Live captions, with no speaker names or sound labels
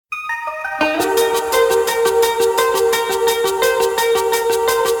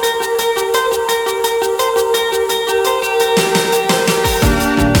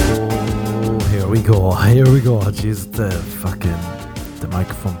go. Jeez, the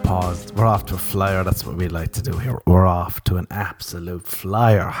microphone paused. We're off to a flyer. That's what we like to do here. We're off to an absolute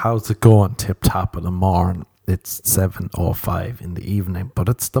flyer. How's it going? Tip top of the morn. It's 7:05 in the evening, but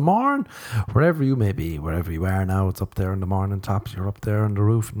it's the morn. Wherever you may be, wherever you are now, it's up there in the morning tops. You're up there on the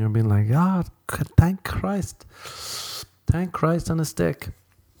roof and you're being like, God, thank Christ. Thank Christ on a stick.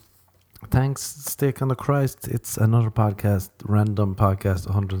 Thanks, stick on the Christ. It's another podcast, random podcast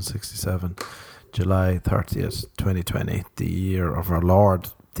 167, July 30th, 2020, the year of our Lord,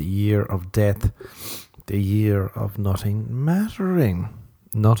 the year of death, the year of nothing mattering.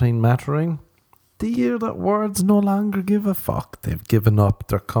 Nothing mattering? The year that words no longer give a fuck. They've given up.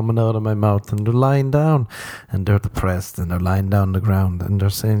 They're coming out of my mouth and they're lying down and they're depressed and they're lying down on the ground and they're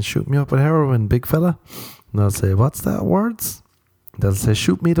saying, shoot me up with heroin, big fella. And I'll say, what's that words? They'll say,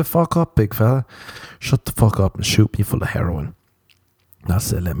 shoot me the fuck up, big fella. Shut the fuck up and shoot me full of heroin. And I'll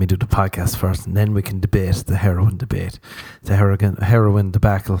say, let me do the podcast first and then we can debate the heroin debate. The heroin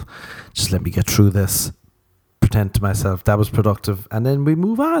debacle. Just let me get through this. Pretend to myself that was productive. And then we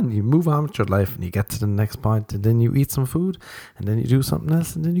move on. You move on with your life and you get to the next point and then you eat some food and then you do something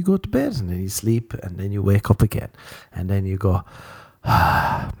else and then you go to bed and then you sleep and then you wake up again. And then you go,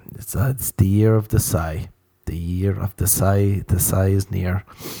 it's the year of the sigh. The year of the sigh is near.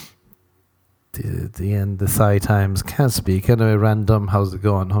 The end, the sigh times. Can't speak. Anyway, random. How's it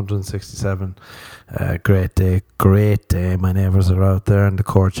going? 167. Great day. My neighbours are out there in the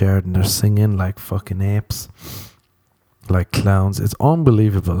courtyard and they're singing like fucking apes, like clowns. It's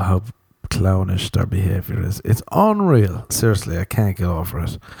unbelievable how clownish their behaviour is. It's unreal. Seriously, I can't get over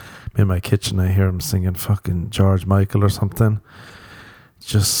it. I'm in my kitchen, I hear them singing fucking George Michael or something.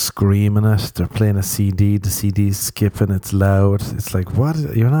 Just screaming it. They're playing a CD. The CD's skipping. It's loud. It's like, what?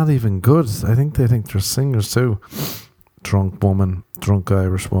 You're not even good. I think they think they're singers too. Drunk woman, drunk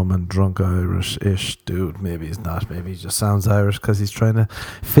Irish woman, drunk Irish-ish dude. Maybe he's not. Maybe he just sounds Irish because he's trying to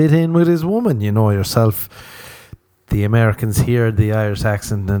fit in with his woman. You know yourself. The Americans hear the Irish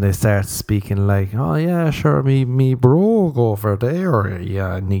accent and they start speaking like, oh yeah, sure, me bro over there.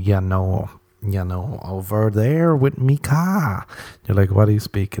 Yeah, you know, over there with me car. You're like, what are you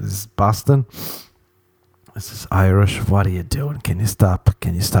speaking? Is this Boston? This is Irish. What are you doing? Can you stop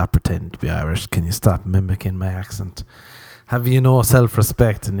pretending to be Irish? Can you stop mimicking my accent? Have you no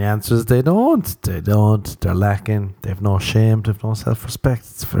self-respect? And the answer is they don't. They're lacking. They've no shame. They've no self-respect.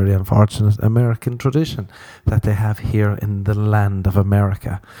 It's a very unfortunate American tradition that they have here in the land of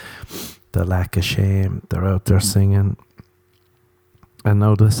America. The lack of shame. They're out there singing. And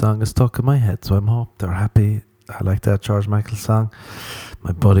now this song is stuck in my head, so I'm hope they're happy. I like that George Michael song.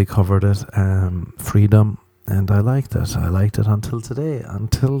 My buddy covered it, Freedom, and I liked it. I liked it until today,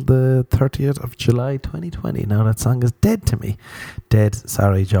 until the 30th of July 2020. Now that song is dead to me. Dead,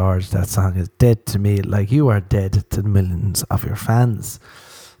 sorry George, that song is dead to me, like you are dead to the millions of your fans.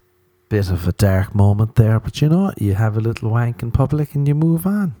 Bit of a dark moment there, but you know what? You have a little wank in public and you move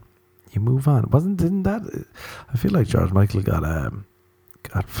on. Didn't that? I feel like George Michael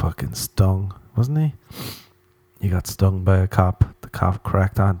got fucking stung, wasn't he? He got stung by a cop. The cop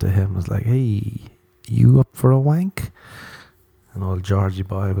cracked onto him, was like, hey, you up for a wank? And old Georgie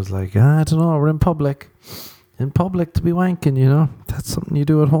boy was like, I don't know, we're in public to be wanking, you know, that's something you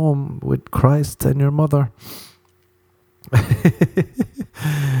do at home with Christ and your mother.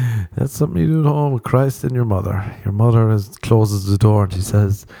 That's something you do at home with Christ and your mother. Your mother closes the door and she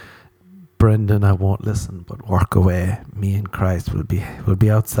says, Brendan, I won't listen, but work away. Me and Christ will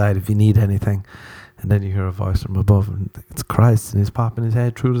be outside if you need anything. And then you hear a voice from above, and it's Christ, and he's popping his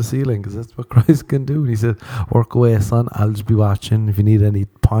head through the ceiling because that's what Christ can do. And he said, work away, son. I'll just be watching. If you need any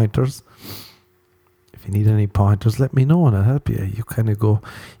pointers, let me know and I'll help you. You kind of go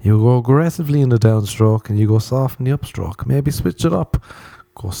aggressively in the downstroke and you go soft in the upstroke. Maybe switch it up.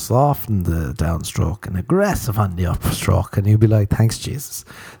 Go soft in the downstroke and aggressive on the upstroke. And you'll be like, thanks, Jesus.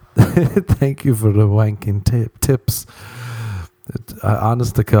 Thank you for the wanking tips.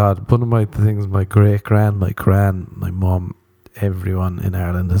 Honest to God, one of my things my great-gran, my mum, everyone in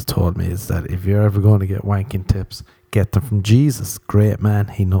Ireland has told me is that if you're ever going to get wanking tips, get them from Jesus. Great man,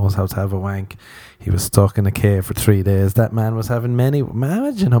 he knows how to have a wank. He was stuck in a cave for 3 days. That man was having many.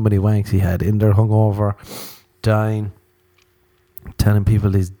 Imagine how many wanks he had in there, hungover, dying, telling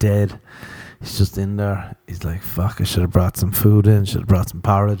people he's dead. He's just in there. He's like, fuck, I should have brought some food in. Should have brought some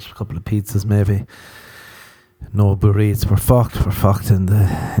porridge, a couple of pizzas maybe. No burritos. We're fucked in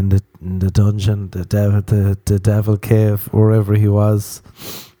the dungeon, the devil cave, wherever he was.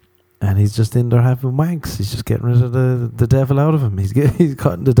 And he's just in there having wanks. He's just getting rid of the devil out of him. He's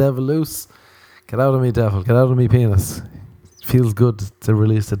cutting the devil loose. Get out of me, devil. Get out of me, penis. Feels good to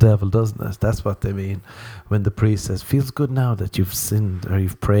release the devil, doesn't it? That's what they mean when the priest says, feels good now that you've sinned or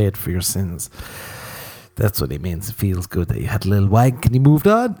you've prayed for your sins. That's what he means. It feels good that you had a little wank and you moved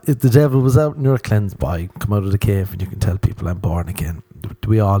on. If the devil was out and you're cleansed by, come out of the cave and you can tell people I'm born again.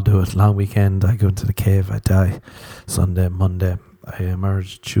 We all do it. Long weekend, I go into the cave, I die. Sunday, Monday, I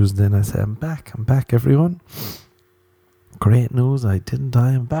emerge. Tuesday and I say, I'm back everyone. Great news, I didn't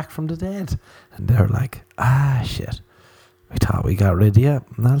die, I'm back from the dead. And they're like, shit. We thought we got rid of you.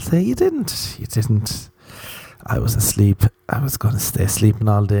 And I'll say, you didn't. I was asleep. I was going to stay sleeping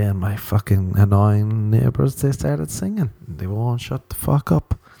all day, and my fucking annoying neighbours, they started singing. They won't shut the fuck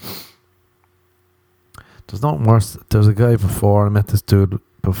up. There's nothing worse. There's a guy before, I met this dude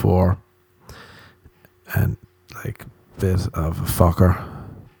before, and like, bit of a fucker,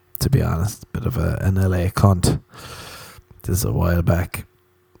 to be honest. Bit of an LA cunt. This is a while back.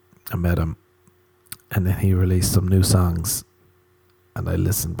 I met him. And then he released some new songs, and I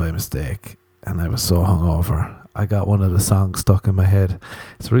listened by mistake, and I was so hungover. I got one of the songs stuck in my head.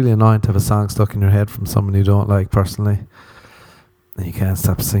 It's really annoying to have a song stuck in your head from someone you don't like personally, and you can't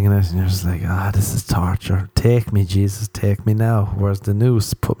stop singing it, and you're just like, this is torture. Take me, Jesus, take me now. Where's the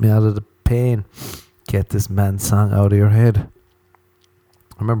noose? Put me out of the pain. Get this man's song out of your head.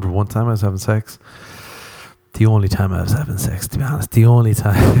 I remember one time I was having sex. The only time I was having sex, to be honest. The only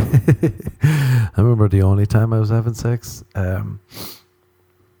time. I remember the only time I was having sex.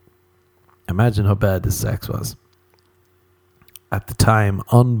 Imagine how bad this sex was. At the time,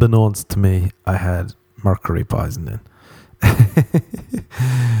 unbeknownst to me, I had mercury poisoning.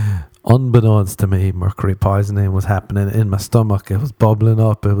 Unbeknownst to me, mercury poisoning was happening in my stomach. It was bubbling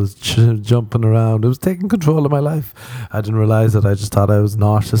up. It was jumping around. It was taking control of my life. I didn't realize it. I just thought I was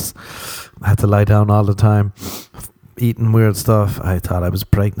nauseous. I had to lie down all the time, eating weird stuff. I thought I was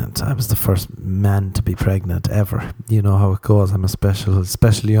pregnant. I was the first man to be pregnant ever. You know how it goes. I'm a special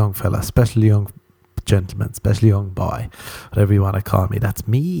young fella, special young gentleman, special young boy, whatever you want to call me. That's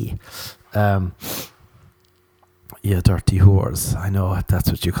me. Yeah, dirty whores. I know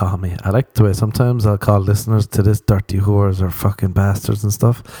that's what you call me. I like the way sometimes I'll call listeners to this dirty whores or fucking bastards and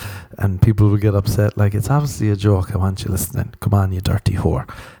stuff, and people will get upset. Like, it's obviously a joke. I want you listening. Come on, you dirty whore.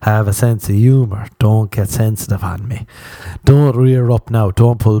 Have a sense of humour. Don't get sensitive on me. Don't rear up now.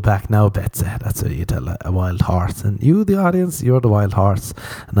 Don't pull back now, Betsy. That's what you tell a wild horse. And you, the audience, you're the wild horse,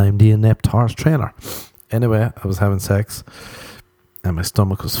 and I'm the inept horse trainer. Anyway, I was having sex, and my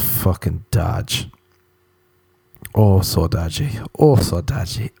stomach was fucking dodge. Oh, so dodgy. Oh, so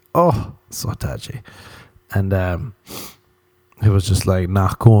dodgy. Oh, so dodgy. And it was just like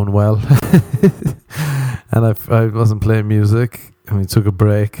not going well. And I wasn't playing music. And we took a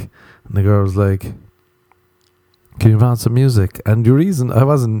break. And the girl was like, can you put on some music? And the reason I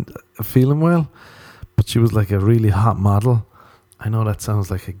wasn't feeling well, but she was like a really hot model. I know that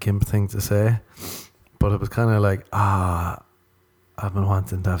sounds like a gimp thing to say, but it was kind of like, I've been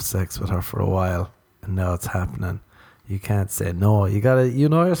wanting to have sex with her for a while. And now it's happening. You can't say no. You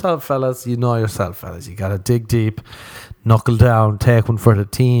know yourself, fellas. You gotta dig deep, knuckle down, take one for the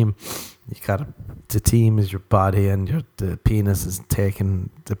team. The team is your body, and the penis is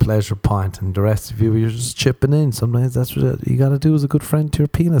taking the pleasure point, and the rest of you're just chipping in. Sometimes that's what you gotta do as a good friend to your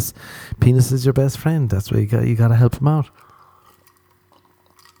penis. Penis is your best friend. That's why you gotta help him out.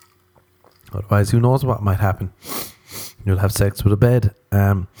 Otherwise, who knows what might happen? You'll have sex with a bed.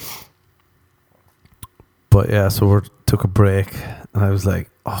 But yeah, so we took a break, and I was like,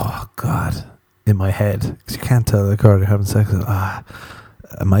 oh God, in my head, because you can't tell the girl you're having sex with,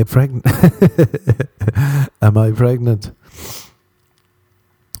 am I pregnant? Am I pregnant?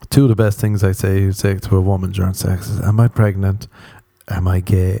 Two of the best things I say you say to a woman during sex is, am I pregnant? Am I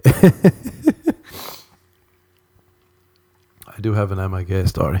gay? I do have an am I gay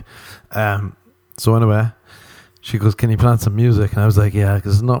story. So anyway, she goes, can you put on some music? And I was like, yeah,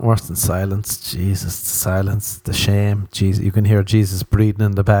 because it's not worse than silence. Jesus, the silence, the shame. Jesus, you can hear Jesus breathing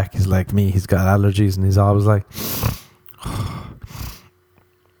in the back. He's like me. He's got allergies, and he's always like,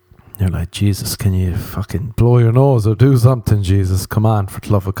 you're like, Jesus, can you fucking blow your nose or do something, Jesus? Come on, for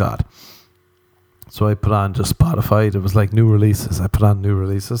the love of God. So I put on just Spotify. It was like new releases. I put on new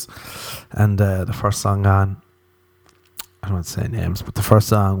releases. And the first song on, I don't want to say names, but the first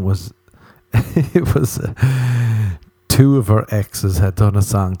song was, it was two of her exes had done a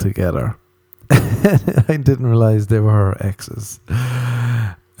song together. I didn't realize they were her exes.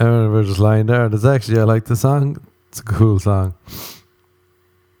 And we were just lying there, and I like the song. It's a cool song.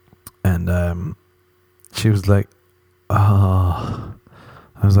 And she was like, I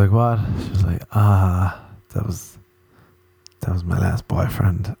was like, what? She was like, that was my last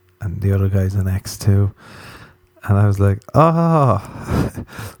boyfriend, and the other guy's an ex too. And I was like, oh.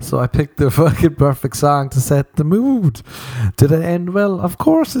 So I picked the fucking perfect song to set the mood. Did it end well? Of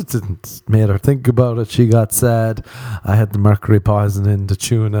course it didn't. Made her think about it. She got sad. I had the mercury poisoning, the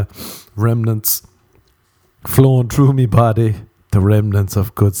tuna remnants flowing through me body. The remnants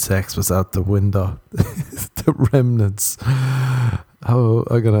of good sex was out the window. The remnants. How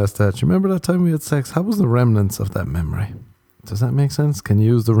I'm gonna ask that. Do you remember that time we had sex? How was the remnants of that memory? Does that make sense? Can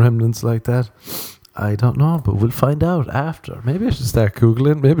you use the remnants like that? I don't know, but we'll find out after. Maybe I should start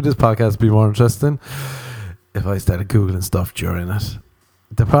Googling. Maybe this podcast would be more interesting if I started Googling stuff during it.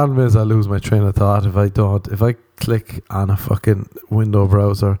 The problem is I lose my train of thought if I don't. If I click on a fucking window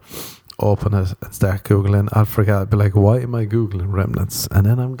browser, open it and start Googling, I'll forget. I'll be like, why am I Googling remnants? And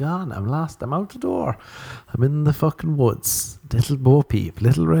then I'm gone. I'm lost. I'm out the door. I'm in the fucking woods. Little Bo Peep,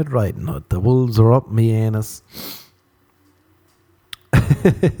 Little Red Riding Hood. The wolves are up me anus.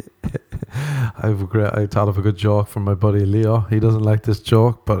 I thought of a good joke from my buddy Leo. He doesn't like this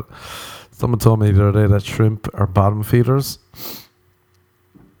joke, but someone told me the other day that shrimp are bottom feeders.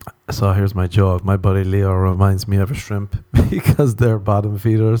 So here's my joke. My buddy Leo reminds me of a shrimp because they're bottom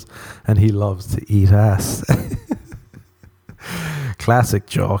feeders and he loves to eat ass. Classic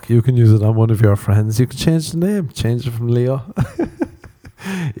joke. You can use it on one of your friends. You can change the name. Change it from Leo.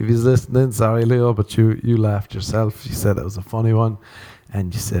 If he's listening, sorry Leo, but you laughed yourself. You said it was a funny one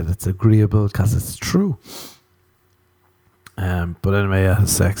and you said it's agreeable because it's true. But anyway, yeah,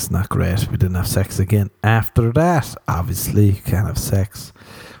 sex, not great. We didn't have sex again after that. Obviously, you can't have sex.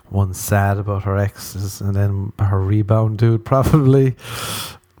 One sad about her exes, and then her rebound dude probably.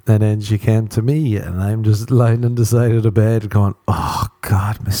 And then she came to me, and I'm just lying on the side of the bed going, oh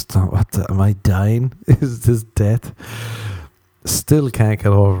God, mister, am I dying? Is this death? Still can't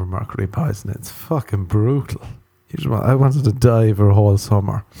get over mercury poisoning. It's fucking brutal. I wanted to die for a whole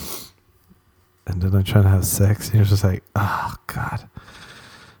summer. And then I'm trying to have sex, and you're just like, oh God,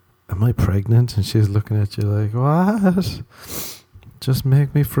 am I pregnant? And she's looking at you like, what? Just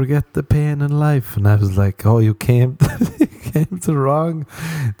make me forget the pain in life. And I was like, oh, you came to the wrong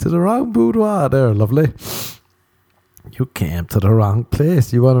boudoir there, lovely. You came to the wrong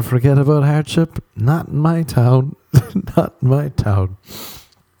place. You want to forget about hardship? Not in my town. Not in my town.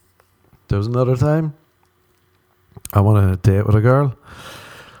 There was another time I went on a date with a girl,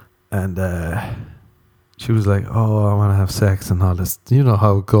 and she was like, oh, I want to have sex and all this. You know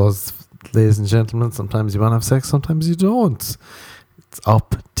how it goes, ladies and gentlemen. Sometimes you want to have sex, sometimes you don't. It's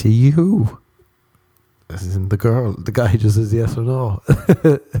up to you. As in the girl. The guy just says yes or no.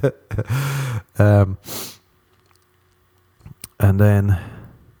 And then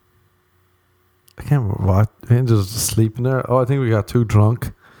I can't remember what. We ended up just sleeping there. Oh, I think we got too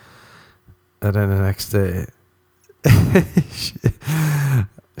drunk. And then the next day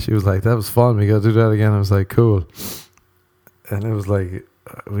she was like, that was fun, we gotta do that again. I was like, cool. And it was like,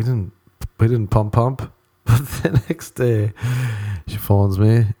 we didn't pump. But the next day she phones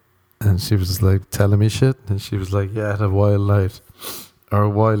me and she was just like telling me shit, and she was like, yeah, I had a wild night or a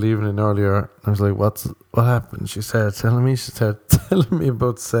wild evening earlier. I was like, what happened? She started telling me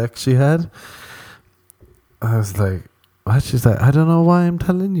about sex she had. I was like, what? She's like, I don't know why I'm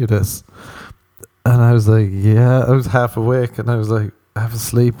telling you this. And I was like, yeah, I was half awake and I was like, half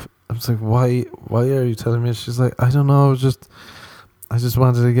asleep. I was like, why are you telling me? She's like, I don't know, I just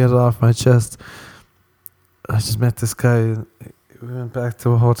wanted to get it off my chest. I just met this guy and we went back to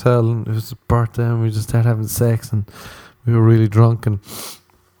a hotel and it was his birthday and we just started having sex and we were really drunk and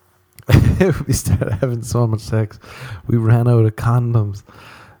we started having so much sex we ran out of condoms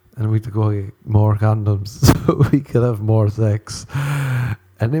and we had to go get more condoms so we could have more sex.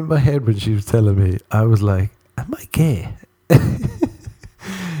 And in my head when she was telling me, I was like, am I gay?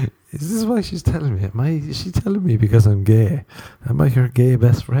 Is this why she's telling me? Is she telling me because I'm gay? Am I her gay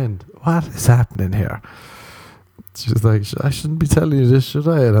best friend? What is happening here? She's like, I shouldn't be telling you this, should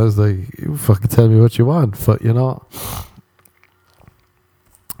I? And I was like, you fucking tell me what you want. But, you know,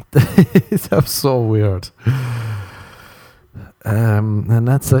 that was so weird. And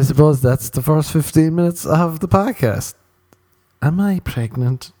I suppose that's the first 15 minutes of the podcast. Am I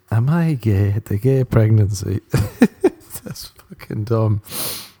pregnant? Am I gay? The gay pregnancy. That's fucking dumb.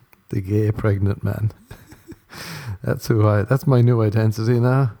 The gay pregnant man. That's my new identity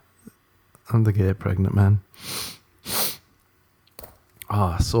now. I'm the gay pregnant man.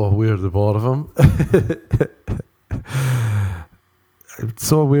 Oh, so weird, the both of them. It's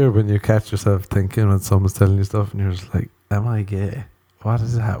so weird when you catch yourself thinking when someone's telling you stuff and you're just like, am I gay? What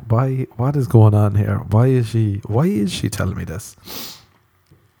is that? Why? What is going on here? Why is she telling me this?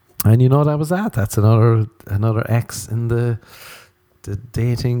 And you know that was that. That's another ex in the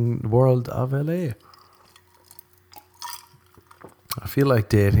dating world of LA. I feel like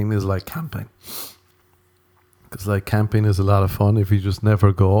dating is like camping. Because like camping is a lot of fun if you just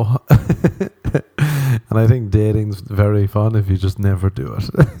never go. And I think dating's very fun if you just never do it.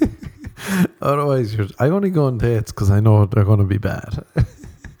 Otherwise, I only go on dates because I know they're going to be bad.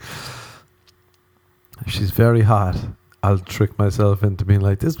 If she's very hot, I'll trick myself into being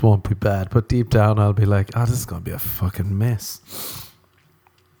like, this won't be bad. But deep down, I'll be like, oh, this is going to be a fucking mess.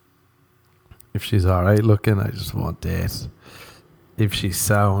 If she's alright looking, I just won't date. If she's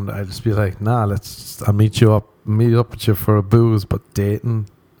sound, I just be like, nah, I'll meet up with you for a booze. But dating,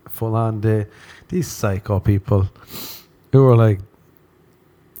 full on day, these psycho people who are like,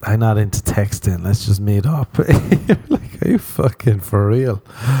 I'm not into texting, let's just meet up. Like, are you fucking for real?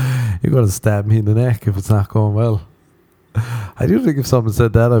 You're going to stab me in the neck if it's not going well. I do think if someone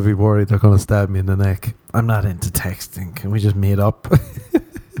said that, I'd be worried they're going to stab me in the neck. I'm not into texting, can we just meet up?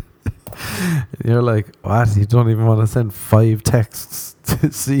 You're like, what? You don't even want to send 5 texts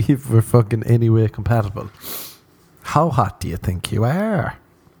to see if we're fucking any way compatible. How hot do you think you are?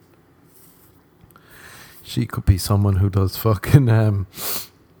 She could be someone who does fucking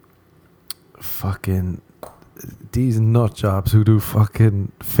these nut jobs who do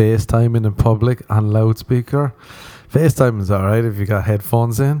fucking FaceTiming in public on loudspeaker. FaceTime is alright if you got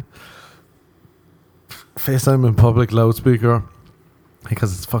headphones in. FaceTime in public loudspeaker,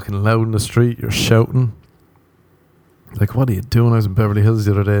 because it's fucking loud in the street, you're shouting. Like, what are you doing? I was in Beverly Hills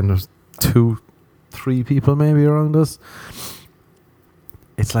the other day and there's 2-3 people maybe around us.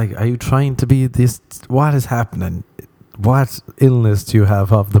 It's like, are you trying to be this? What is happening? What illness do you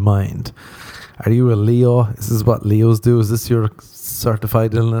have of the mind? Are you a Leo? This is what Leos do. Is this your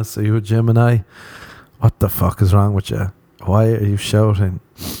certified illness? Are you a Gemini? What the fuck is wrong with you? Why are you shouting?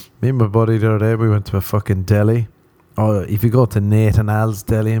 Me and my buddy the other day, we went to a fucking deli. Oh, if you go to Nate and Al's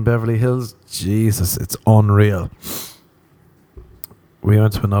deli in Beverly Hills, Jesus, it's unreal. We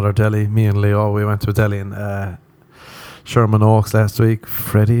went to another deli, me and Leo, we went to a deli in Sherman Oaks last week.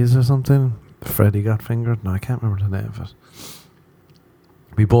 Freddy's or something. Freddy got fingered. No, I can't remember the name of it.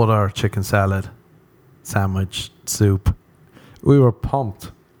 We bought our chicken salad, sandwich, soup. We were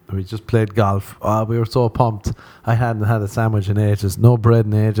pumped. We just played golf. Oh, we were so pumped. I hadn't had a sandwich in ages. No bread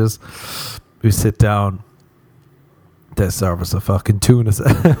in ages. We sit down. They serve us a fucking tuna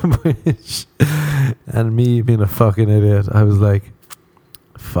sandwich. And me being a fucking idiot, I was like,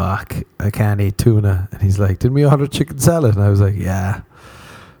 fuck, I can't eat tuna. And he's like, didn't we order chicken salad? And I was like, yeah.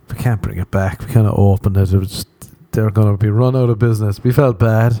 We can't bring it back. We kind of opened it. It was just, they're going to be run out of business. We felt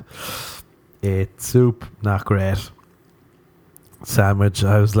bad. Ate soup, not great. Sandwich,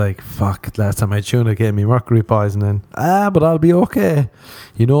 I was like, fuck, last time I had tuna gave me mercury poisoning. But I'll be okay.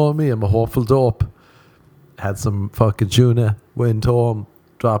 You know me, I'm a hopeful dope. Had some fucking tuna, went home,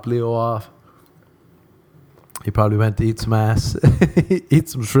 dropped Leo off. He probably went to eat some ass. Eat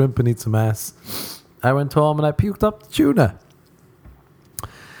some shrimp and eat some ass. I went home and I puked up the tuna.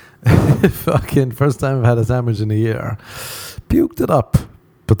 Fucking first time I've had a sandwich in a year. Puked it up.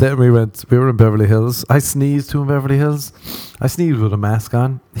 But then we were in Beverly Hills. I sneezed too in Beverly Hills. I sneezed with a mask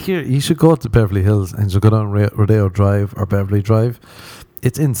on. Here, you should go to Beverly Hills and you should go down Rodeo Drive or Beverly Drive.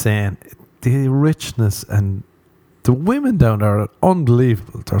 It's insane. The richness and the women down there are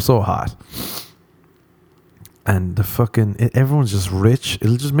unbelievable. They're so hot. And the fucking, everyone's just rich.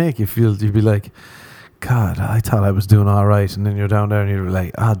 It'll just make you feel, you'd be like, God, I thought I was doing all right. And then you're down there and you're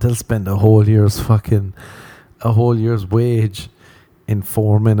like, they'll spend a whole year's wage in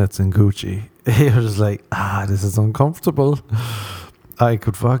 4 minutes in Gucci. You're just like, this is uncomfortable. I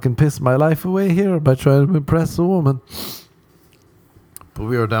could fucking piss my life away here by trying to impress a woman. But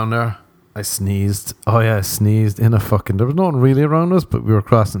we were down there. I sneezed. Oh yeah, I sneezed in a fucking... There was no one really around us, but we were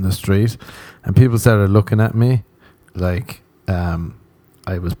crossing the street and people started looking at me like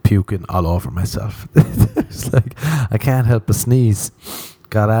I was puking all over myself. It's like, I can't help but sneeze.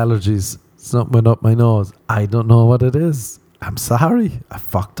 Got allergies. Something went up my nose. I don't know what it is. I'm sorry. I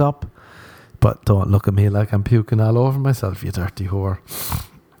fucked up. But don't look at me like I'm puking all over myself, you dirty whore.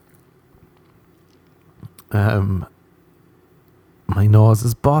 My nose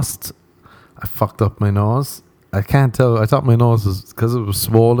is bust. I fucked up my nose. I can't tell. I thought my nose was, because it was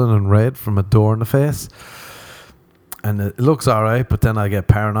swollen and red from a door in the face. And it looks alright, but then I get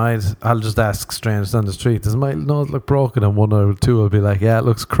paranoid. I'll just ask strangers down the street, does my nose look broken? And one or two will be like, yeah, it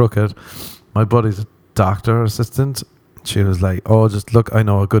looks crooked. My buddy's a doctor assistant. She was like, oh, just look, I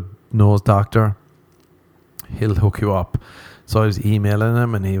know a good nose doctor. He'll hook you up. So I was emailing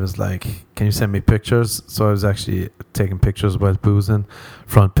him and he was like, can you send me pictures? So I was actually taking pictures while boozing.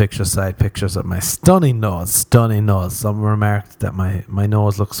 Front pictures, side pictures of my stunning nose. Someone remarked that my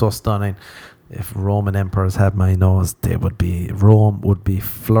nose looks so stunning. if Roman emperors had my nose, Rome would be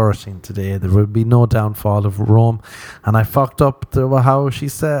flourishing today. There would be no downfall of Rome. And I fucked up how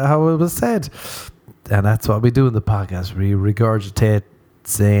it was said. And that's what we do in the podcast. We regurgitate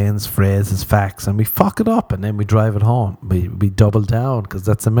sayings, phrases, facts, and we fuck it up, and then we drive it home. We double down, because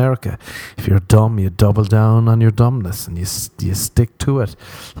that's America. If you're dumb, you double down on your dumbness, and you stick to it.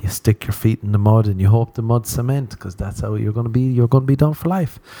 You stick your feet in the mud, and you hope the mud's cement, because that's how you're going to be. You're going to be done for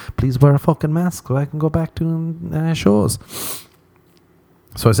life. Please wear a fucking mask so I can go back to shows.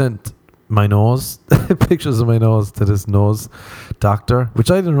 So I sent my nose, pictures of my nose, to this nose doctor,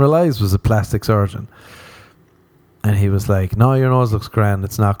 which I didn't realize was a plastic surgeon. And he was like, no, your nose looks grand.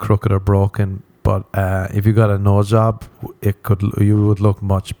 It's not crooked or broken. But if you got a nose job, you would look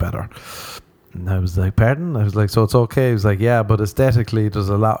much better. And I was like, pardon? I was like, so it's okay? He was like, yeah, but aesthetically, there's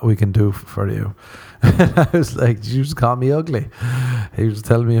a lot we can do for you. And I was like, you just call me ugly. He was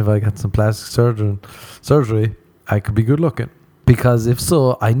telling me if I got some plastic surgery, I could be good looking. Because if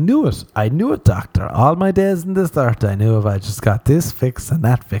so, I knew it, doctor. All my days in this earth, I knew if I just got this fixed and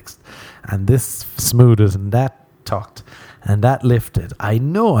that fixed, and this smoothed and that tucked and that lifted, I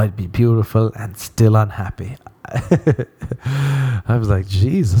know I'd be beautiful and still unhappy. I was like,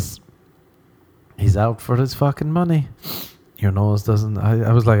 Jesus, he's out for his fucking money. Your nose doesn't.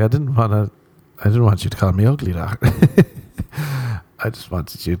 I was like, I didn't want you to call me ugly, doctor. I just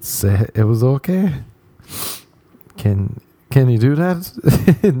wanted you to say it was okay. Can you do that?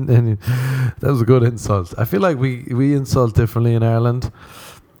 And that was a good insult. I feel like we insult differently in Ireland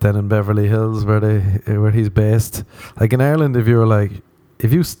than in Beverly Hills, where he's based. Like in Ireland, if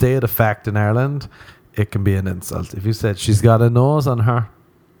you state a fact in Ireland, it can be an insult. If you said she's got a nose on her,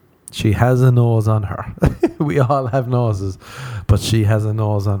 she has a nose on her. We all have noses, but she has a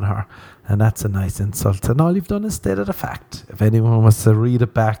nose on her, and that's a nice insult. And all you've done is stated a fact. If anyone was to read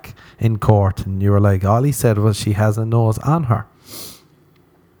it back in court, and you were like, all he said was she has a nose on her.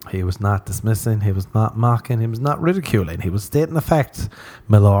 He was not dismissing, he was not mocking, he was not ridiculing. He was stating a fact,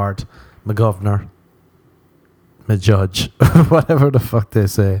 my lord, my governor, my judge, whatever the fuck they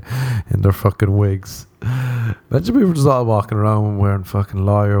say in their fucking wigs. Imagine we were just all walking around wearing fucking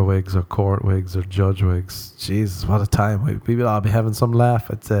lawyer wigs or court wigs or judge wigs. Jesus, what a time. We would all be having some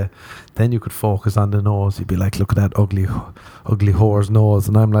laugh, I'd say. Then you could focus on the nose. You'd be like, look at that ugly whore's nose.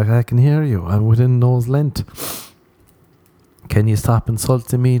 And I'm like, I can hear you. I'm within nose length. Can you stop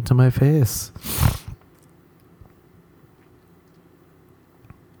insulting me to my face?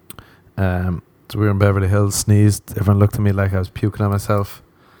 So we were in Beverly Hills, sneezed. Everyone looked at me like I was puking on myself.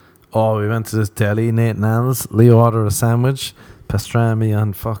 Oh, we went to this deli, Nate and Al's. Leo ordered a sandwich, pastrami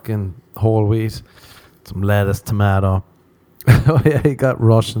on fucking whole wheat, some lettuce, tomato. Oh yeah, he got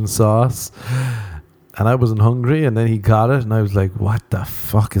Russian sauce. And I wasn't hungry, and then he got it, and I was like, what the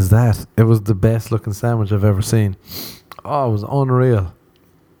fuck is that? It was the best looking sandwich I've ever seen. Oh, it was unreal.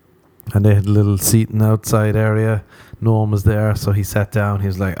 And they had a little seating outside area. No one was there, so he sat down. He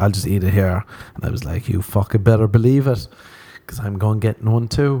was like, I'll just eat it here. And I was like, you fucking better believe it, because I'm going getting one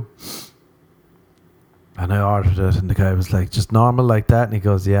too. And I ordered it, and the guy was like, just normal like that? And he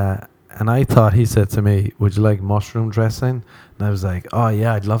goes, yeah. And I thought he said to me, would you like mushroom dressing? And I was like, oh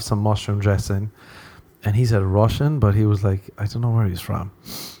yeah, I'd love some mushroom dressing. And he said Russian, but he was like, I don't know where he's from.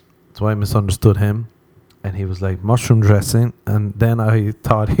 So I misunderstood him. And he was like, mushroom dressing. And then I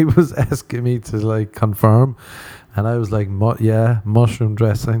thought he was asking me to like confirm. And I was like, yeah, mushroom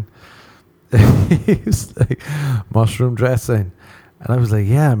dressing. He was like, mushroom dressing. And I was like,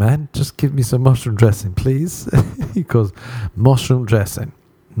 yeah, man, just give me some mushroom dressing, please. He goes, mushroom dressing.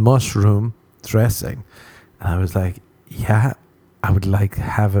 Mushroom dressing. And I was like, yeah, I would like to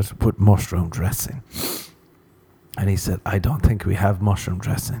have it with mushroom dressing. And he said, I don't think we have mushroom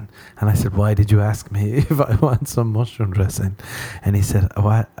dressing. And I said, why did you ask me if I want some mushroom dressing? And he said,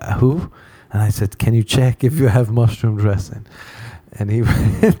 what? Who? And I said, can you check if you have mushroom dressing? And he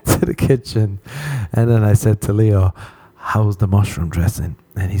went to the kitchen. And then I said to Leo, how's the mushroom dressing?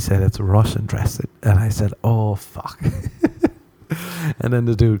 And he said, it's Russian dressing. And I said, oh, fuck. And then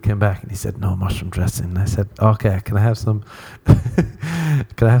the dude came back and he said, no mushroom dressing. And I said, okay, can I have some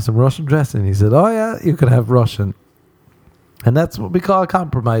Russian dressing? He said, oh yeah, you can have Russian. And that's what we call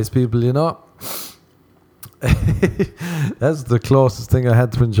compromise, people, you know. That's the closest thing I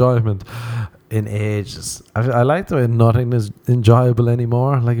had to enjoyment in ages. I like the way nothing is enjoyable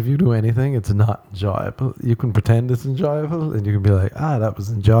anymore. Like if you do anything, it's not enjoyable. You can pretend it's enjoyable and you can be like, that was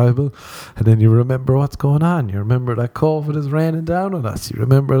enjoyable. And then you remember what's going on. You remember that COVID is raining down on us. You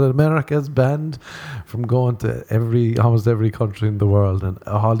remember that America is banned from going to almost every country in the world, and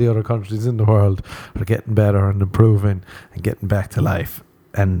all the other countries in the world are getting better and improving and getting back to life.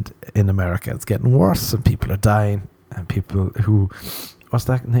 And in America, it's getting worse, and people are dying. And people who, what's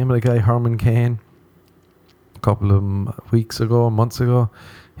that name of the guy, Herman Cain? A couple of months ago,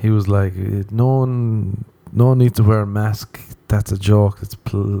 he was like, no one needs to wear a mask. That's a joke. It's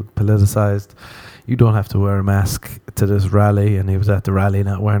politicized. You don't have to wear a mask to this rally. And he was at the rally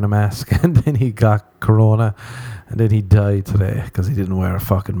not wearing a mask. And then he got corona. And then he died today because he didn't wear a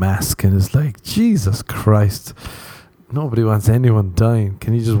fucking mask. And it's like, Jesus Christ. Nobody wants anyone dying.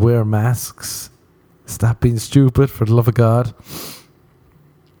 Can you just wear masks? Stop being stupid, for the love of God.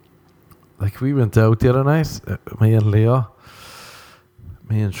 Like, we went out the other night, me and Leo,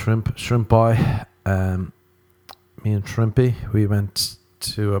 me and Shrimp Boy, me and Shrimpy, we went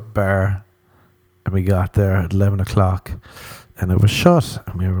to a bar, and we got there at 11 o'clock, and it was shut,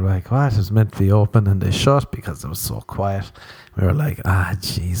 and we were like, what, it was meant to be open, and they shut because it was so quiet. We were like,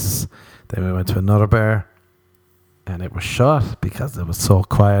 Jesus. Then we went to another bar, and it was shut because it was so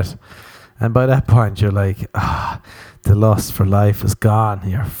quiet. And by that point, you're like, the lust for life is gone.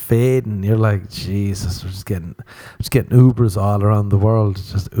 You're fading. You're like, Jesus, we're just getting Ubers all around the world.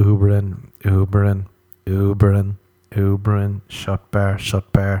 Just Ubering. Shut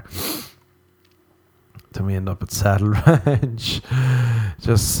bar. Then we end up at Saddle Ranch,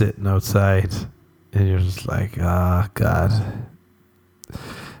 just sitting outside. And you're just like, God,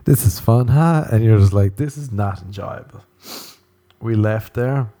 this is fun, huh? And you're just like, this is not enjoyable. We left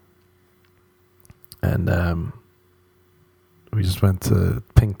there. And we just went to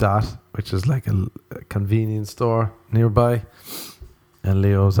Pink Dot, which is like a convenience store nearby. And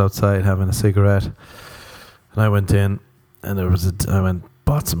Leo was outside having a cigarette. And I went in, and I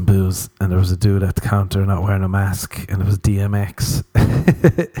bought some booze, and there was a dude at the counter not wearing a mask, and it was DMX.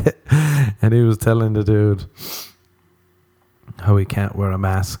 And he was telling the dude how he can't wear a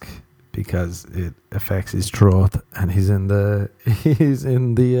mask because it affects his throat, and he's in the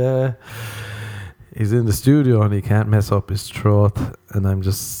studio and he can't mess up his throat. And I'm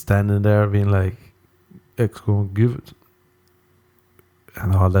just standing there being like, X gonna give it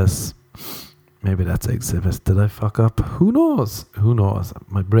and all this. Maybe that's exhibit. Did I fuck up? Who knows?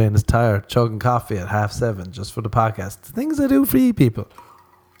 My brain is tired, chugging coffee at 7:30 just for the podcast. The things I do for you people.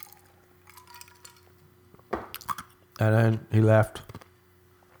 And then he left.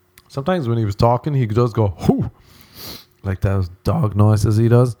 Sometimes when he was talking, he does go, hoo, like those dog noises he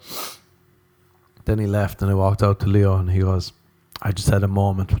does. Then he left, and I walked out to Leo, and he goes, I just had a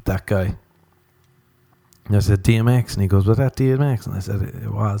moment with that guy. And I said, DMX? And he goes, was that DMX? And I said,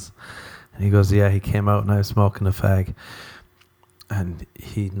 it was. And he goes, yeah, he came out and I was smoking a fag. And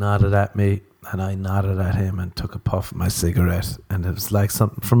he nodded at me, and I nodded at him and took a puff of my cigarette. And it was like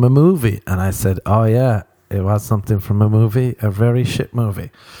something from a movie. And I said, oh yeah, it was something from a movie, a very shit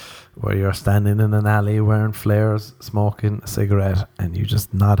movie, where you're standing in an alley wearing flares, smoking a cigarette, and you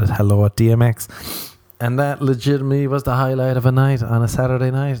just nodded hello at DMX. And that legitimately was the highlight of a night on a Saturday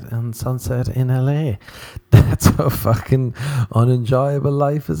night in Sunset in LA. That's how fucking unenjoyable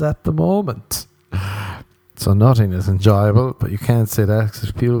life is at the moment. So nothing is enjoyable, but you can't say that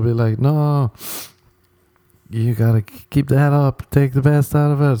because people will be like, no, you gotta keep the head up, take the best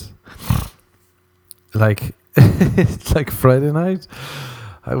out of it. Like, it's like Friday night.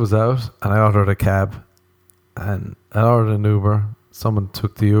 I was out and I ordered a cab and I ordered an Uber. Someone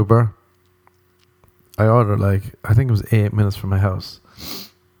took the Uber. I ordered I think it was 8 minutes from my house.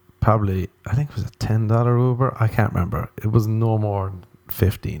 Probably, I think it was a $10 Uber. I can't remember. It was no more than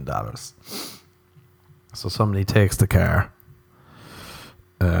 $15. So somebody takes the car.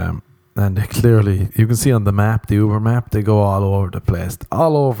 And they clearly, you can see on the map, the Uber map, they go all over the place.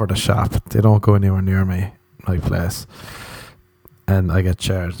 All over the shop. They don't go anywhere near my place. And I get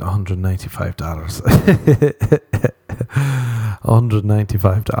charged $195.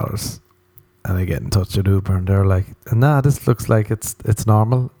 $195. And I get in touch with Uber, and they're like, nah, this looks like it's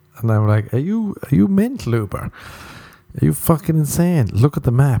normal. And I'm like, are you mental, Uber? Are you fucking insane? Look at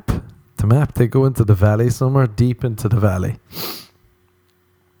the map. The map, they go into the valley somewhere, deep into the valley.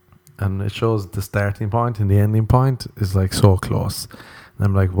 And it shows the starting point and the ending point is like so close. And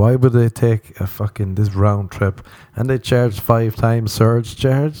I'm like, why would they take this round trip and they charge 5 times surge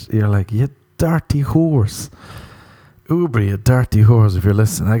charge? You're like, you dirty whores. Uber, you dirty whores, if you're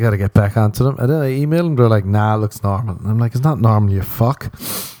listening. I gotta get back onto them. And then I email them, they're like, nah, it looks normal. And I'm like, it's not normal, you fuck.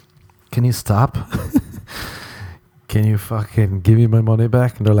 Can you stop? Can you fucking give me my money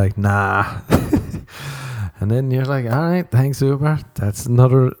back? And they're like, nah. And then you're like, all right, thanks, Uber. That's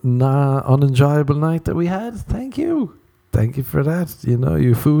another unenjoyable night that we had. Thank you. Thank you for that. You know,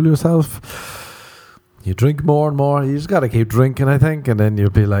 you fool yourself. You drink more and more. You just got to keep drinking, I think. And then you'll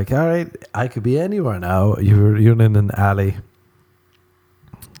be like, all right, I could be anywhere now. You're in an alley.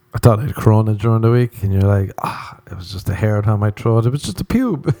 I thought I had corona during the week, and you're like, it was just a hair down my throat. It was just a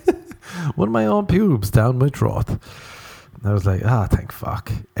pube. One of my own pubes down my throat. And I was like, thank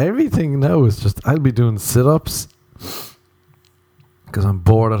fuck. Everything now is just, I'll be doing sit-ups because I'm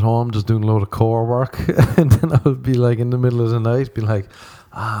bored at home, just doing a load of core work. And then I'll be like in the middle of the night, be like,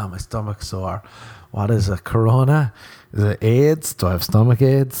 my stomach's sore. What is it, corona? Is it AIDS? Do I have stomach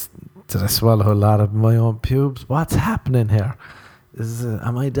AIDS? Did I swallow a lot of my own pubes? What's happening here?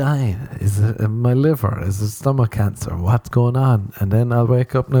 Am I dying? Is it my liver? Is it stomach cancer? What's going on? And then I'll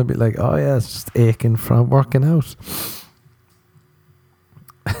wake up and I'll be like, oh yeah, it's just aching from working out.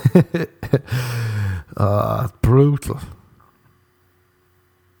 It's brutal.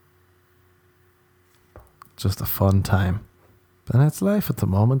 Just a fun time. And that's life at the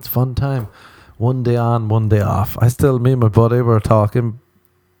moment. It's fun time. One day on, one day off. Me and my buddy were talking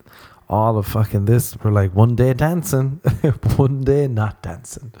all of fucking this. We're like, one day dancing, one day not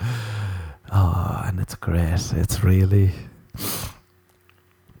dancing. And it's great. It's really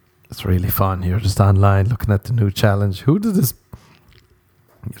fun. You're just online looking at the new challenge. Who did this?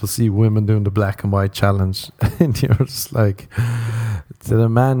 You'll see women doing the black and white challenge, and you're just like, did a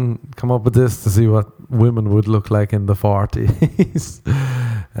man come up with this to see what women would look like in the 40s?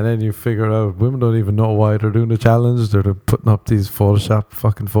 And then you figure out women don't even know why they're doing the challenge. They're putting up these Photoshop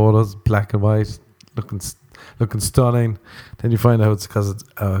fucking photos, black and white, looking stunning. Then you find out it's because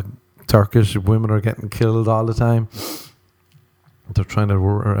Turkish women are getting killed all the time. They're trying to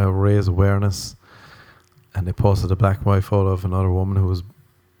raise awareness. And they posted a black and white photo of another woman who was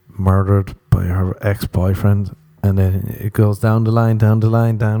murdered by her ex-boyfriend. And then it goes down the line.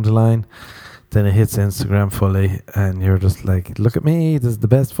 Then it hits Instagram fully, and you're just like, look at me, this is the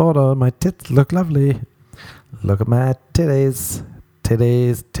best photo, my tits look lovely. Look at my titties.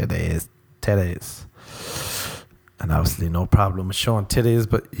 And obviously no problem with showing titties,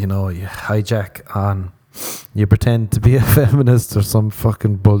 but you hijack on, you pretend to be a feminist or some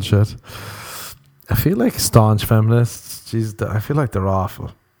fucking bullshit. I feel like staunch feminists, I feel like they're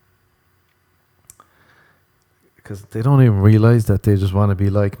awful. Because they don't even realize that they just want to be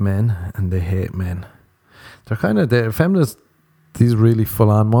like men, and they hate men. They're feminists, these really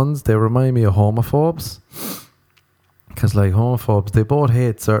full-on ones. They remind me of homophobes. Because like homophobes, they both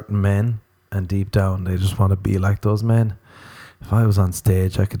hate certain men, and deep down they just want to be like those men. If I was on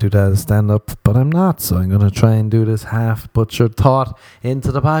stage, I could do that as stand-up, but I'm not, so I'm going to try and do this half-butchered thought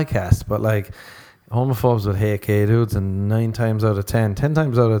into the podcast. But like, homophobes would hate gay dudes, and 10 times out of 10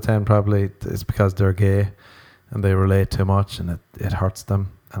 probably, it's because they're gay. And they relate too much, and it hurts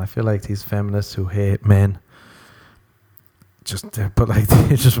them. And I feel like these feminists who hate men,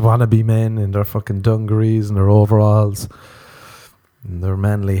 they just want to be men in their fucking dungarees and their overalls and their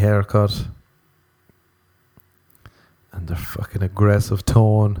manly haircut and their fucking aggressive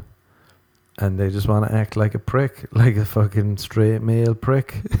tone, and they just want to act like a prick, like a fucking straight male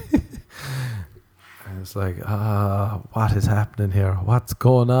prick. And it's like, what is happening here? What's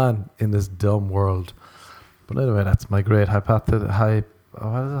going on in this dumb world? But anyway, that's my great hypotenuse.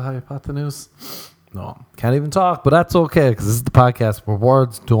 No, can't even talk, but that's okay, because this is the podcast where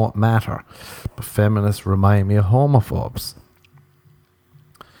words don't matter. But feminists remind me of homophobes.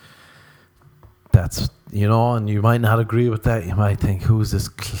 That's, and you might not agree with that. You might think, who's this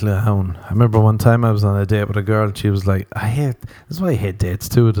clown? I remember one time I was on a date with a girl, and she was like, this is why I hate dates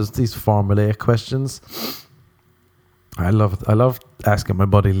too. There's these formulaic questions. I love asking my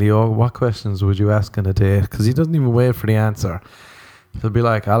buddy Leo, what questions would you ask on a date? Because he doesn't even wait for the answer. He'll be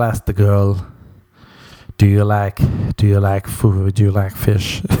like, I'll ask the girl, do you like food? Do you like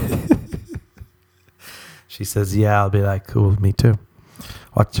fish? She says, yeah. I'll be like, cool, me too.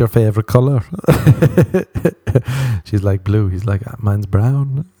 What's your favorite color? She's like, blue. He's like, mine's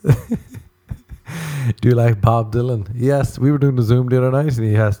brown. Do you like Bob Dylan? Yes, we were doing the Zoom the other night, and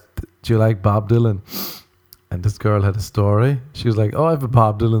he asked, do you like Bob Dylan? And this girl had a story. She was like, I have a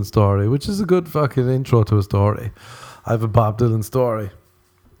Bob Dylan story, which is a good fucking intro to a story. I have a Bob Dylan story.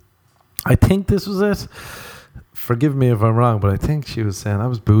 I think this was it. Forgive me if I'm wrong, but I think she was saying, I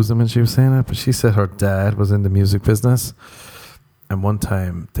was boozing when she was saying it, but she said her dad was in the music business. And one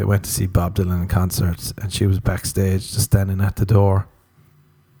time they went to see Bob Dylan in concerts, and she was backstage just standing at the door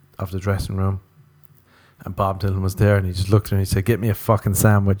of the dressing room. And Bob Dylan was there, and he just looked at her and he said, get me a fucking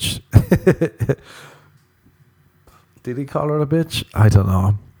sandwich. Did he call her a bitch? I don't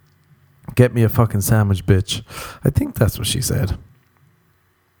know. Get me a fucking sandwich, bitch. I think that's what she said.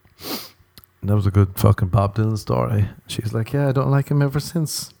 And that was a good fucking Bob Dylan story. She's like, yeah, I don't like him ever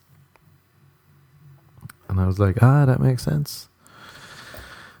since. And I was like, that makes sense.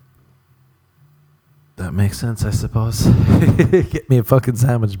 That That makes sense, I suppose. Get me a fucking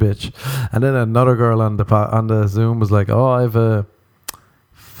sandwich, bitch. And then another girl on the Zoom was like, "Oh, I've a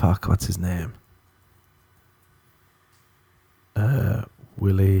fuck. What's his name?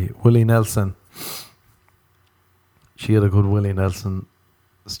 Willie Nelson." She had a good Willie Nelson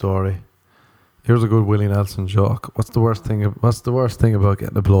story. Here's a good Willie Nelson joke. What's the worst thing about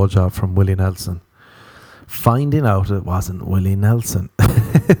getting a blowjob from Willie Nelson? Finding out it wasn't Willie Nelson.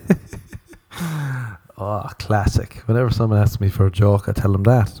 Oh, classic. Whenever someone asks me for a joke, I tell them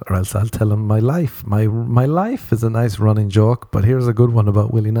that, or else I'll tell them my life. My life is a nice running joke, but here's a good one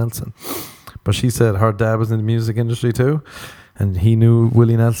about Willie Nelson. But she said her dad was in the music industry too, and he knew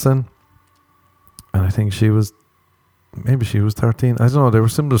Willie Nelson. And I think maybe she was 13. I don't know. They were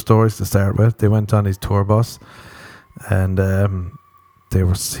similar stories to start with. They went on his tour bus, and he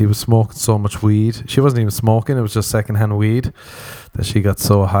was smoking so much weed. She wasn't even smoking, it was just secondhand weed, that she got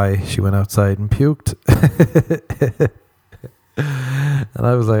so high she went outside and puked. And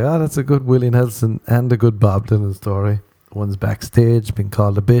I was like, that's a good Willie Nelson and a good Bob Dylan story. One's backstage being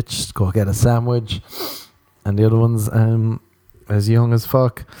called a bitch, go get a sandwich, and the other one's as young as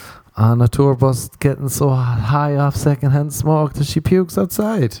fuck on a tour bus getting so high off secondhand smoke that she pukes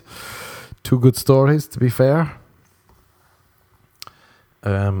outside. Two good stories, to be fair.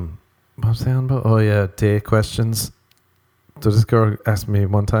 What was I saying about? Oh yeah, date questions. So this girl asked me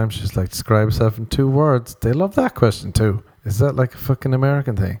one time, she's like, describe yourself in 2 words. They love that question too. Is that like a fucking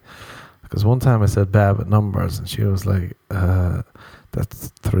American thing? Because one time I said bad with numbers, and she was like,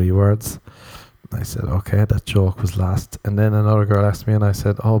 that's 3 words. I said, okay, that joke was lost. And then another girl asked me, and I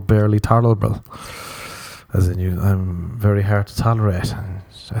said, barely tolerable. As in, I'm very hard to tolerate. And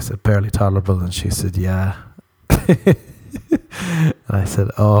I said, barely tolerable, and she said, yeah. And I said,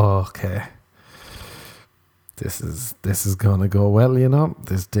 okay. This is gonna go well,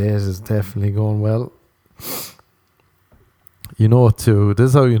 This date is definitely going well. Too, this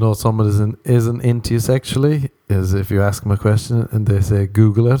is how you know someone isn't into you sexually, is if you ask them a question and they say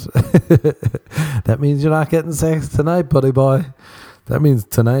Google it. That means you're not getting sex tonight, buddy boy. That means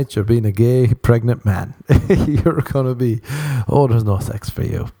tonight you're being a gay pregnant man. You're gonna be, there's no sex for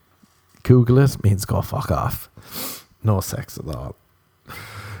you. Google it means go fuck off. No sex at all.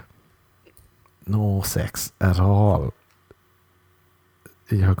 No sex at all.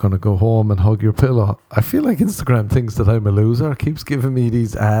 You're going to go home and hug your pillow. I feel like Instagram thinks that I'm a loser. It keeps giving me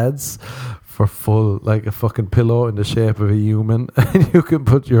these ads for full, like a fucking pillow in the shape of a human. And you can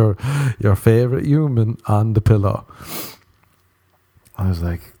put your favorite human on the pillow. I was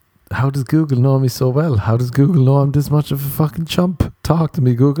like, how does Google know me so well? How does Google know I'm this much of a fucking chump? Talk to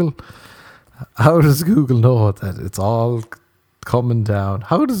me, Google. How does Google know that it's all coming down?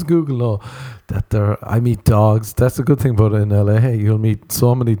 How does Google know that I meet dogs? That's a good thing about it in LA. Hey, you'll meet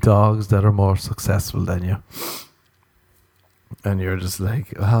so many dogs that are more successful than you. And you're just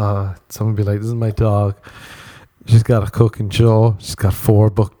like, someone be like, this is my dog. She's got a cooking show. She's got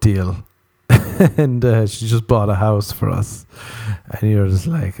 4-book deal. And she just bought a house for us. And you're just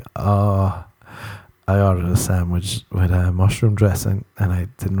like, I ordered a sandwich with mushroom dressing, and I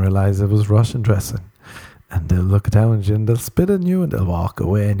didn't realize it was Russian dressing. And they'll look down at you and they'll spit on you and they'll walk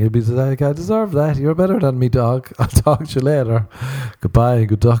away, and you'll be like, I deserve that. You're better than me, dog. I'll talk to you later. Goodbye.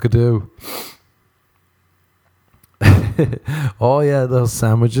 Good duck-a-doo. Oh yeah, those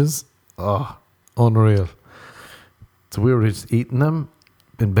sandwiches. Oh, unreal. So we were just eating them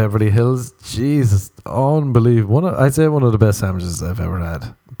in Beverly Hills. Jesus, unbelievable. I'd say one of the best sandwiches I've ever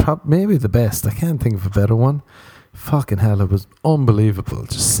had. Maybe the best. I can't think of a better one. Fucking hell, it was unbelievable.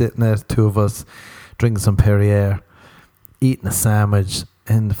 Just sitting there, 2 of us, drinking some Perrier, eating a sandwich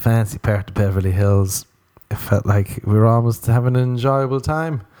in the fancy part of Beverly Hills. It felt like we were almost having an enjoyable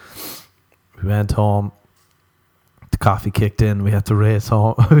time. We went home. The coffee kicked in. We had to race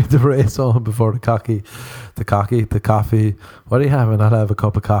home. We had to race home before the coffee. What are you having? I'll have a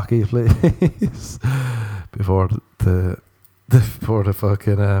cup of coffee, please. Before the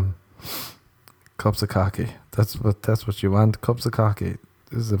fucking cups of coffee. That's what you want. Cups of coffee.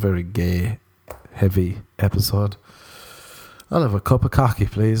 This is a very gay, heavy episode. I'll have a cup of coffee,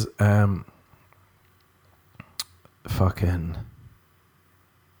 please. Fucking.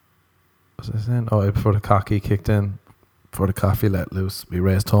 What was I saying? Oh, before the coffee kicked in, before the coffee let loose, we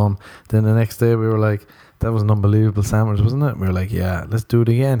raced home. Then the next day we were like, that was an unbelievable sandwich, wasn't it? We were like, yeah, let's do it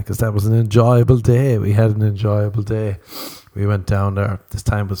again, because that was an enjoyable day. We had an enjoyable day. We went down there. This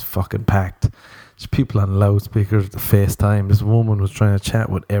time was fucking packed. There's people on loudspeakers, the FaceTime. This woman was trying to chat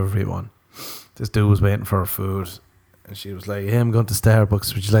with everyone. This dude was waiting for her food, and she was like, hey, I'm going to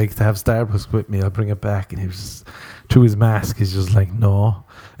Starbucks. Would you like to have Starbucks with me? I'll bring it back. And he was just, through his mask, he's just like, no.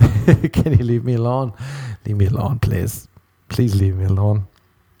 Can you leave me alone? Leave me alone, please. Please leave me alone.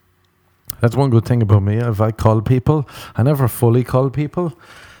 That's one good thing about me. If I call people, I never fully call people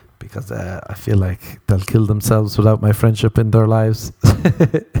because I feel like they'll kill themselves without my friendship in their lives.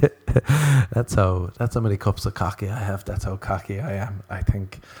 That's how many cups of cocky I have. That's how cocky I am. I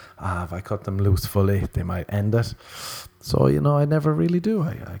think if I cut them loose fully, they might end it. So, I never really do.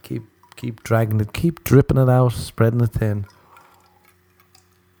 I keep dragging it, keep dripping it out, spreading it thin,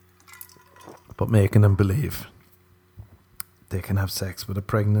 but making them believe they can have sex with a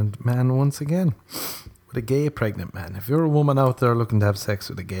pregnant man once again. With a gay pregnant man. If you're a woman out there looking to have sex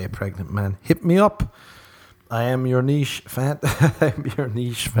with a gay pregnant man, hit me up. I am your niche I'm your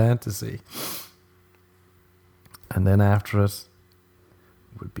niche fantasy. And then after it,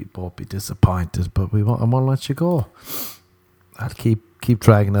 we'll both be disappointed, but I won't let you go. I'll keep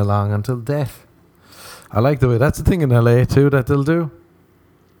dragging along until death. I like the way that's the thing in LA too that they'll do.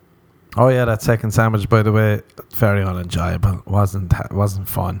 Oh yeah, that second sandwich, by the way, very unenjoyable. Wasn't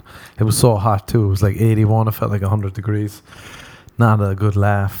fun. It was so hot too. It was like 81. It felt like 100 degrees. Not a good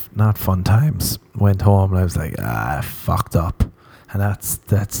laugh. Not fun times. Went home and I was like, fucked up. And that's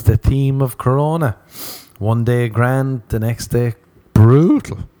the theme of Corona. One day grand, the next day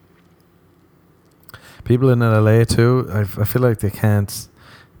brutal. People in LA too. I feel like they can't.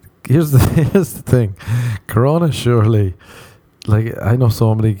 Here's the thing. Corona surely. Like, I know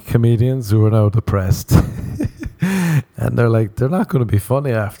so many comedians who are now depressed. And they're not going to be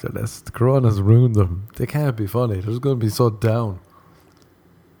funny after this. The Corona's ruined them. They can't be funny. They're just going to be so down.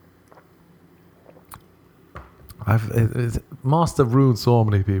 It must have ruined so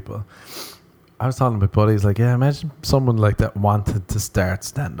many people. I was telling my buddies, imagine someone like that wanted to start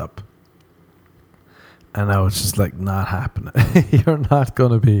stand-up. And now it's just not happening. You're not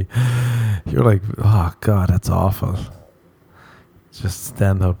going to be... You're like, oh God, that's awful. Just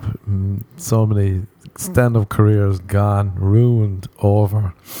stand up. So many stand-up careers gone, ruined,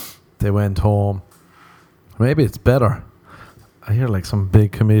 over. They went home. Maybe it's better. I hear some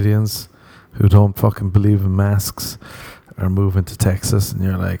big comedians who don't fucking believe in masks are moving to Texas, and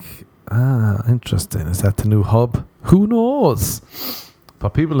you're like, interesting. Is that the new hub? Who knows?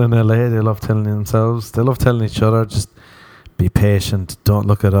 But people in LA, they love telling each other, just be patient. Don't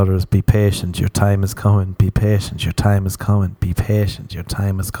look at others. Be patient. Your time is coming. Be patient. Your time is coming. Be patient. Your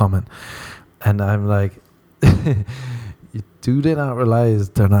time is coming. And I'm like, do they not realize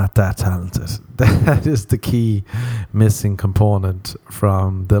they're not that talented? That is the key missing component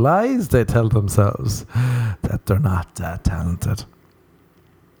from the lies they tell themselves, that they're not that talented.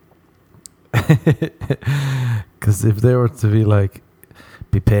 Because if they were to be like,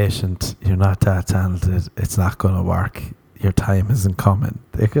 be patient, you're not that talented, it's not going to work, your time isn't coming,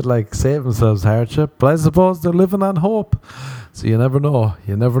 they could save themselves hardship. But I suppose they're living on hope, so you never know.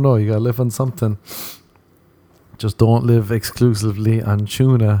 You gotta live on something. Just don't live exclusively on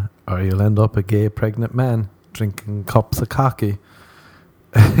tuna, or you'll end up a gay pregnant man drinking cups of cocky.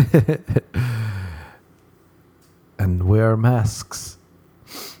 And wear masks.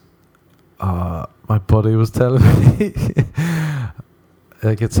 My buddy was telling me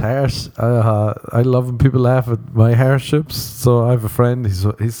it's harsh. I love when people laugh at my hardships. So I have a friend,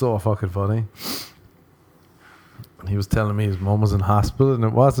 he's so fucking funny. And he was telling me his mum was in hospital, and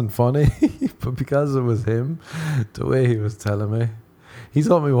it wasn't funny, but because it was him, the way he was telling me. He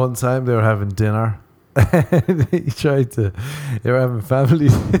told me one time they were having dinner, and they were having family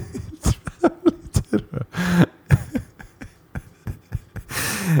dinner.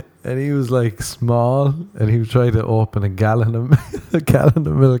 And he was small, and he tried to open a gallon of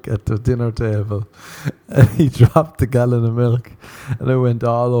milk at the dinner table, and he dropped the gallon of milk, and it went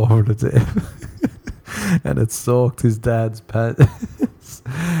all over the table, and it soaked his dad's pants,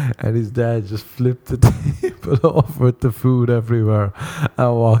 and his dad just flipped the table over with the food everywhere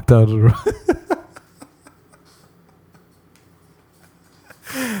and walked out of the room.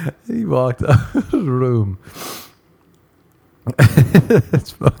 He walked out of the room.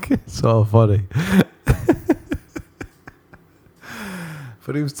 It's fucking so funny.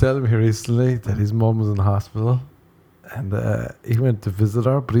 But he was telling me recently that his mum was in the hospital, and he went to visit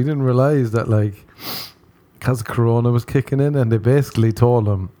her, but he didn't realise that because Corona was kicking in, and they basically told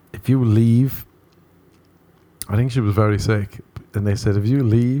him, if you leave, I think she was very sick, and they said, if you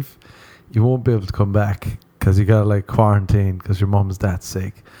leave, you won't be able to come back because you got quarantine because your mum's that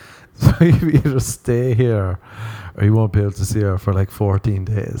sick. So you either stay here or you won't be able to see her for 14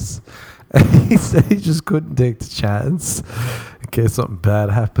 days. And he said he just couldn't take the chance in case something bad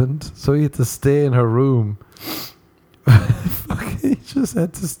happened. So he had to stay in her room. He just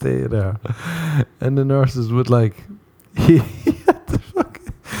had to stay there. And the nurses would he had to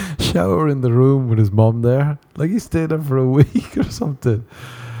shower in the room with his mum there. Like, he stayed there for a week or something.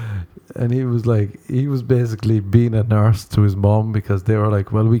 And he was basically being a nurse to his mum because they were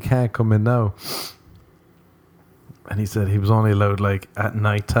like, well, we can't come in now. And he said he was only allowed, like, at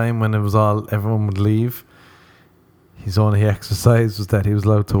night time when everyone would leave. His only exercise was that he was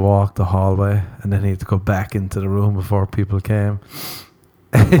allowed to walk the hallway and then he had to go back into the room before people came.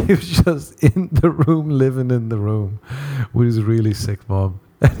 And he was just in the room, living in the room with his really sick mum.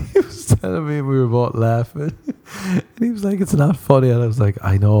 And he was telling me, we were both laughing. And he was like, it's not funny. And I was like,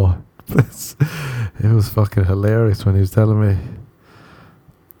 I know. It was fucking hilarious when he was telling me.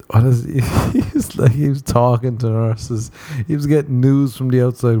 He was talking to nurses. He was getting news from the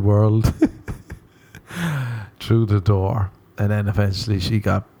outside world through the door. And then eventually she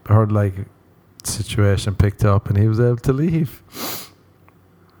got her, like, situation picked up and he was able to leave.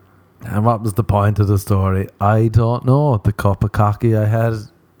 And what was the point of the story? I don't know. The cup of coffee I had.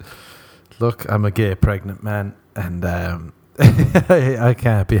 Look, I'm a gay pregnant man, and I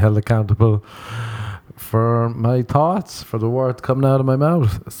can't be held accountable for my thoughts, for the words coming out of my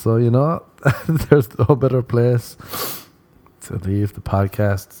mouth. So, you know, there's no better place to leave the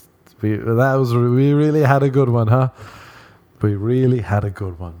podcast. We really had a good one, huh? We really had a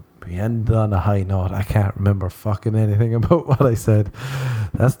good one. We ended on a high note. I can't remember fucking anything about what I said.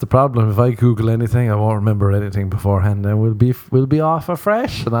 That's the problem. If I Google anything, I won't remember anything beforehand. Then we'll be off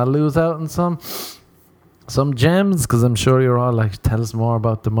afresh, and I'll lose out on some gems, because I'm sure you're all like, tell us more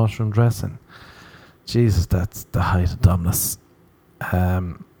about the mushroom dressing. Jesus, that's the height of dumbness.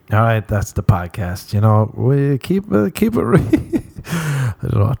 All right, that's the podcast. You know, we keep it real. I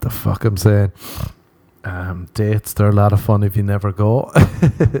don't know what the fuck I'm saying. Dates, they're a lot of fun if you never go.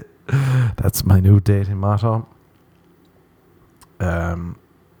 That's my new dating motto.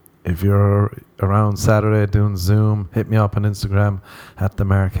 If you're around Saturday doing Zoom, hit me up on Instagram at the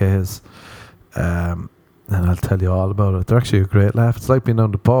Marquez, and I'll tell you all about it. They're actually a great laugh. It's like being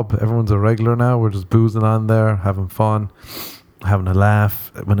down the pub. Everyone's a regular now. We're just boozing on there, having fun, having a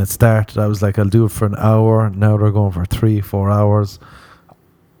laugh. When it started, I was like, I'll do it for an hour. Now they're going for 3-4 hours.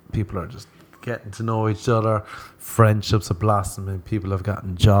 People are just getting to know each other. Friendships are blossoming. People have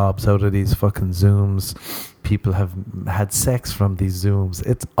gotten jobs out of these fucking Zooms. People have had sex from these Zooms.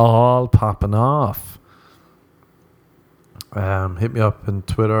 It's all popping off. Hit me up on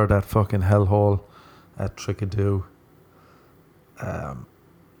Twitter, that fucking hellhole at Trickadoo.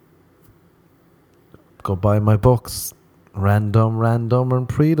 Go buy my books. Random,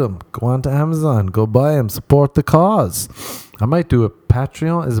 and Freedom. Go on to Amazon. Go buy them. Support the cause. I might do a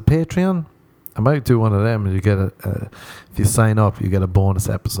Patreon. Is it Patreon? I might do one of them, and you get if you sign up, you get a bonus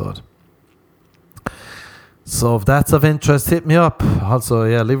episode. So if that's of interest, hit me up. Also,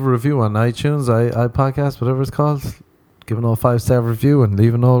 yeah, leave a review on iTunes, iPodcast, whatever it's called. Give an old 5-star review, and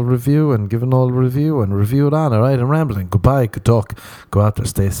leave an old review, and give an old review, and review it on. All right, I'm rambling. Goodbye, good talk. Go out there,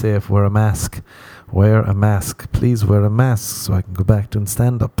 stay safe, wear a mask. Wear a mask. Please wear a mask so I can go back doing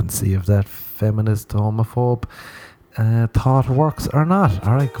stand-up and see if that feminist, homophobe thought works or not.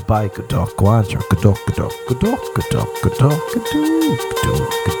 All right, goodbye, good talk. Go on, sure. Good talk, good talk, good talk, good talk, good talk, good talk, good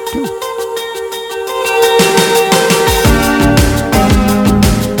talk, good talk.